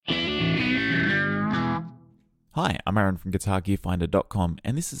Hi, I'm Aaron from GuitarGearFinder.com,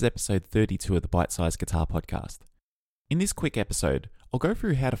 and this is episode 32 of the Bite Size Guitar Podcast. In this quick episode, I'll go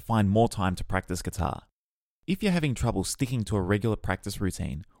through how to find more time to practice guitar. If you're having trouble sticking to a regular practice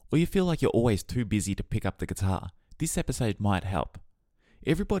routine, or you feel like you're always too busy to pick up the guitar, this episode might help.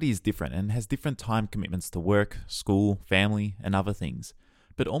 Everybody is different and has different time commitments to work, school, family, and other things,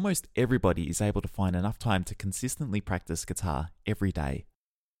 but almost everybody is able to find enough time to consistently practice guitar every day.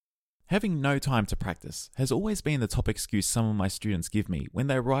 Having no time to practice has always been the top excuse some of my students give me when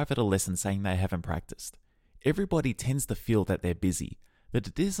they arrive at a lesson saying they haven't practiced. Everybody tends to feel that they're busy, but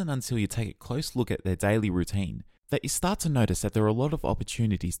it isn't until you take a close look at their daily routine that you start to notice that there are a lot of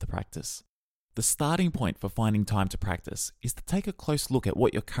opportunities to practice. The starting point for finding time to practice is to take a close look at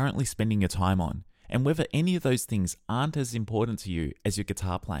what you're currently spending your time on and whether any of those things aren't as important to you as your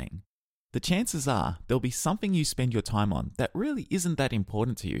guitar playing. The chances are there'll be something you spend your time on that really isn't that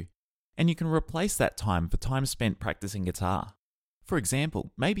important to you, and you can replace that time for time spent practicing guitar. For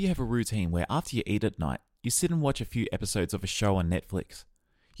example, maybe you have a routine where after you eat at night, you sit and watch a few episodes of a show on Netflix.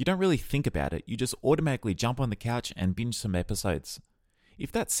 You don't really think about it, you just automatically jump on the couch and binge some episodes.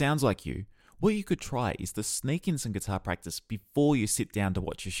 If that sounds like you, what you could try is to sneak in some guitar practice before you sit down to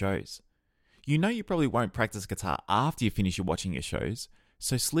watch your shows. You know you probably won't practice guitar after you finish watching your shows,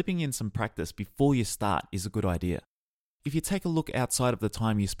 so slipping in some practice before you start is a good idea. If you take a look outside of the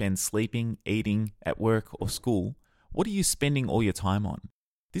time you spend sleeping, eating, at work, or school, what are you spending all your time on?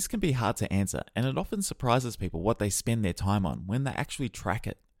 This can be hard to answer, and it often surprises people what they spend their time on when they actually track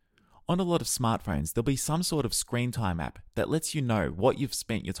it. On a lot of smartphones, there'll be some sort of screen time app that lets you know what you've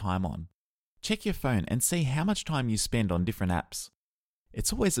spent your time on. Check your phone and see how much time you spend on different apps.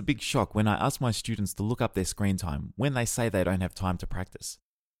 It's always a big shock when I ask my students to look up their screen time when they say they don't have time to practice.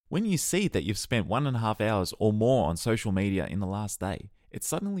 When you see that you've spent 1.5 hours or more on social media in the last day, it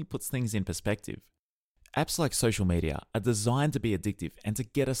suddenly puts things in perspective. Apps like social media are designed to be addictive and to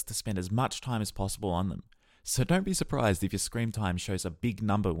get us to spend as much time as possible on them, so don't be surprised if your screen time shows a big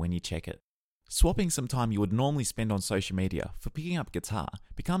number when you check it. Swapping some time you would normally spend on social media for picking up guitar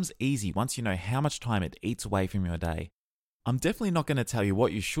becomes easy once you know how much time it eats away from your day. I'm definitely not going to tell you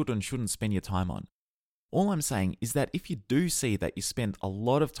what you should and shouldn't spend your time on. All I'm saying is that if you do see that you spend a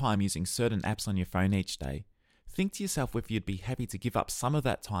lot of time using certain apps on your phone each day, think to yourself if you'd be happy to give up some of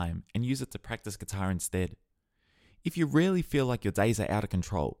that time and use it to practice guitar instead. If you really feel like your days are out of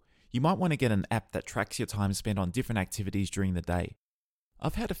control, you might want to get an app that tracks your time spent on different activities during the day.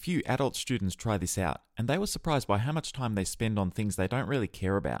 I've had a few adult students try this out, and they were surprised by how much time they spend on things they don't really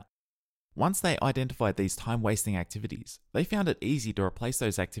care about. Once they identified these time-wasting activities, they found it easy to replace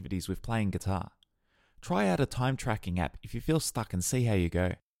those activities with playing guitar. Try out a time tracking app if you feel stuck and see how you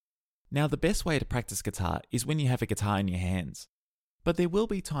go. Now, the best way to practice guitar is when you have a guitar in your hands. But there will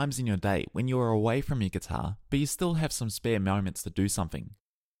be times in your day when you are away from your guitar, but you still have some spare moments to do something.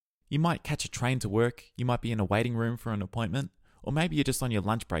 You might catch a train to work, you might be in a waiting room for an appointment, or maybe you're just on your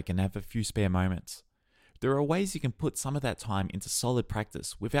lunch break and have a few spare moments. There are ways you can put some of that time into solid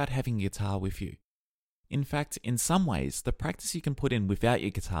practice without having a guitar with you. In fact, in some ways, the practice you can put in without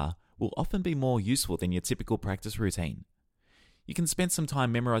your guitar will often be more useful than your typical practice routine. You can spend some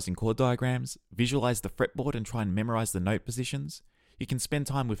time memorizing chord diagrams, visualize the fretboard and try and memorize the note positions. You can spend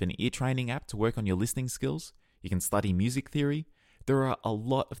time with an ear training app to work on your listening skills. You can study music theory. There are a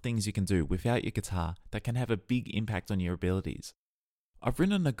lot of things you can do without your guitar that can have a big impact on your abilities. I've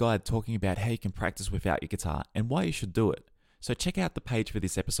written a guide talking about how you can practice without your guitar and why you should do it, so check out the page for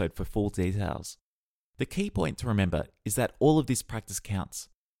this episode for full details. The key point to remember is that all of this practice counts.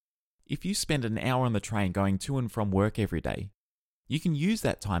 If you spend an hour on the train going to and from work every day, you can use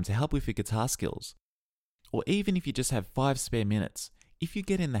that time to help with your guitar skills. Or even if you just have 5 spare minutes, if you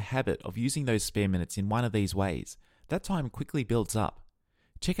get in the habit of using those spare minutes in one of these ways, that time quickly builds up.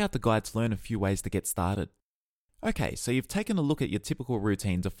 Check out the guide to learn a few ways to get started. Okay, so you've taken a look at your typical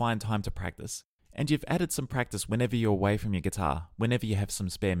routine to find time to practice, and you've added some practice whenever you're away from your guitar, whenever you have some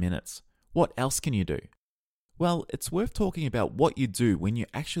spare minutes. What else can you do? Well, it's worth talking about what you do when you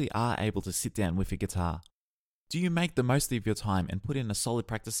actually are able to sit down with your guitar. Do you make the most of your time and put in a solid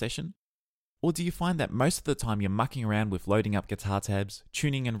practice session? Or do you find that most of the time you're mucking around with loading up guitar tabs,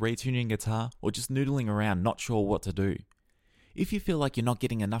 tuning and retuning guitar, or just noodling around not sure what to do? If you feel like you're not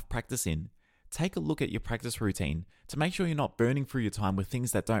getting enough practice in, take a look at your practice routine to make sure you're not burning through your time with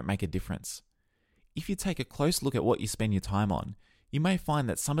things that don't make a difference. If you take a close look at what you spend your time on, you may find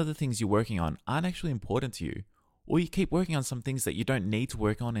that some of the things you're working on aren't actually important to you, or you keep working on some things that you don't need to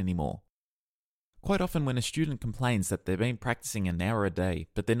work on anymore. Quite often when a student complains that they've been practicing an hour a day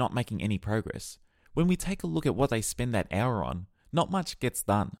but they're not making any progress, when we take a look at what they spend that hour on, not much gets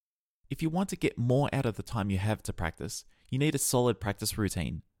done. If you want to get more out of the time you have to practice, you need a solid practice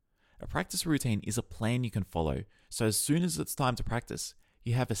routine. A practice routine is a plan you can follow, so as soon as it's time to practice,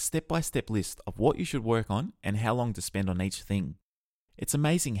 you have a step-by-step list of what you should work on and how long to spend on each thing. It's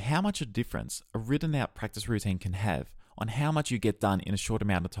amazing how much a difference a written out practice routine can have on how much you get done in a short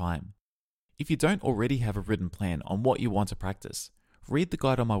amount of time. If you don't already have a written plan on what you want to practice, read the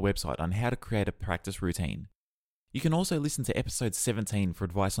guide on my website on how to create a practice routine. You can also listen to episode 17 for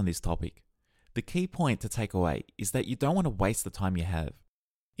advice on this topic. The key point to take away is that you don't want to waste the time you have.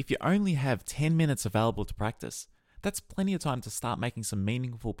 If you only have 10 minutes available to practice, that's plenty of time to start making some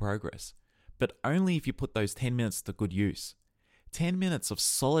meaningful progress, but only if you put those 10 minutes to good use. 10 minutes of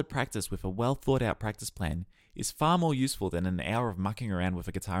solid practice with a well thought out practice plan is far more useful than an hour of mucking around with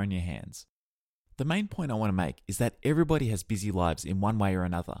a guitar in your hands. The main point I want to make is that everybody has busy lives in one way or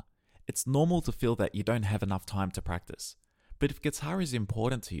another. It's normal to feel that you don't have enough time to practice, but if guitar is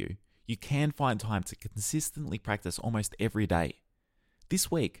important to you, you can find time to consistently practice almost every day. This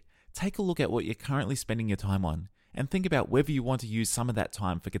week, take a look at what you're currently spending your time on and think about whether you want to use some of that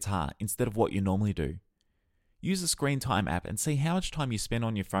time for guitar instead of what you normally do. Use the Screen Time app and see how much time you spend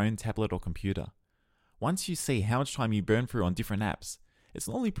on your phone, tablet, or computer. Once you see how much time you burn through on different apps, it's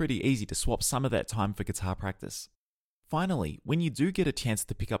normally pretty easy to swap some of that time for guitar practice. Finally, when you do get a chance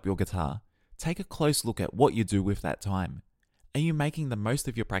to pick up your guitar, take a close look at what you do with that time. Are you making the most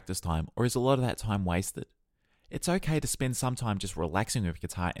of your practice time, or is a lot of that time wasted? It's okay to spend some time just relaxing with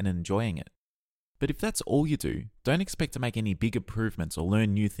guitar and enjoying it. But if that's all you do, don't expect to make any big improvements or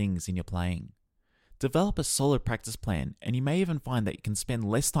learn new things in your playing. Develop a solid practice plan, and you may even find that you can spend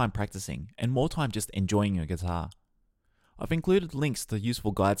less time practicing and more time just enjoying your guitar. I've included links to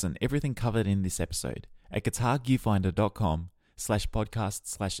useful guides and everything covered in this episode at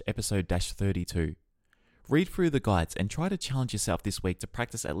guitargearfinder.com/podcast/episode-32. Read through the guides and try to challenge yourself this week to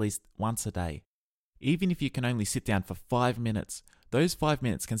practice at least once a day. Even if you can only sit down for 5 minutes, those 5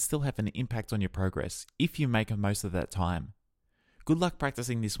 minutes can still have an impact on your progress if you make the most of that time. Good luck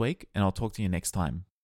practicing this week, and I'll talk to you next time.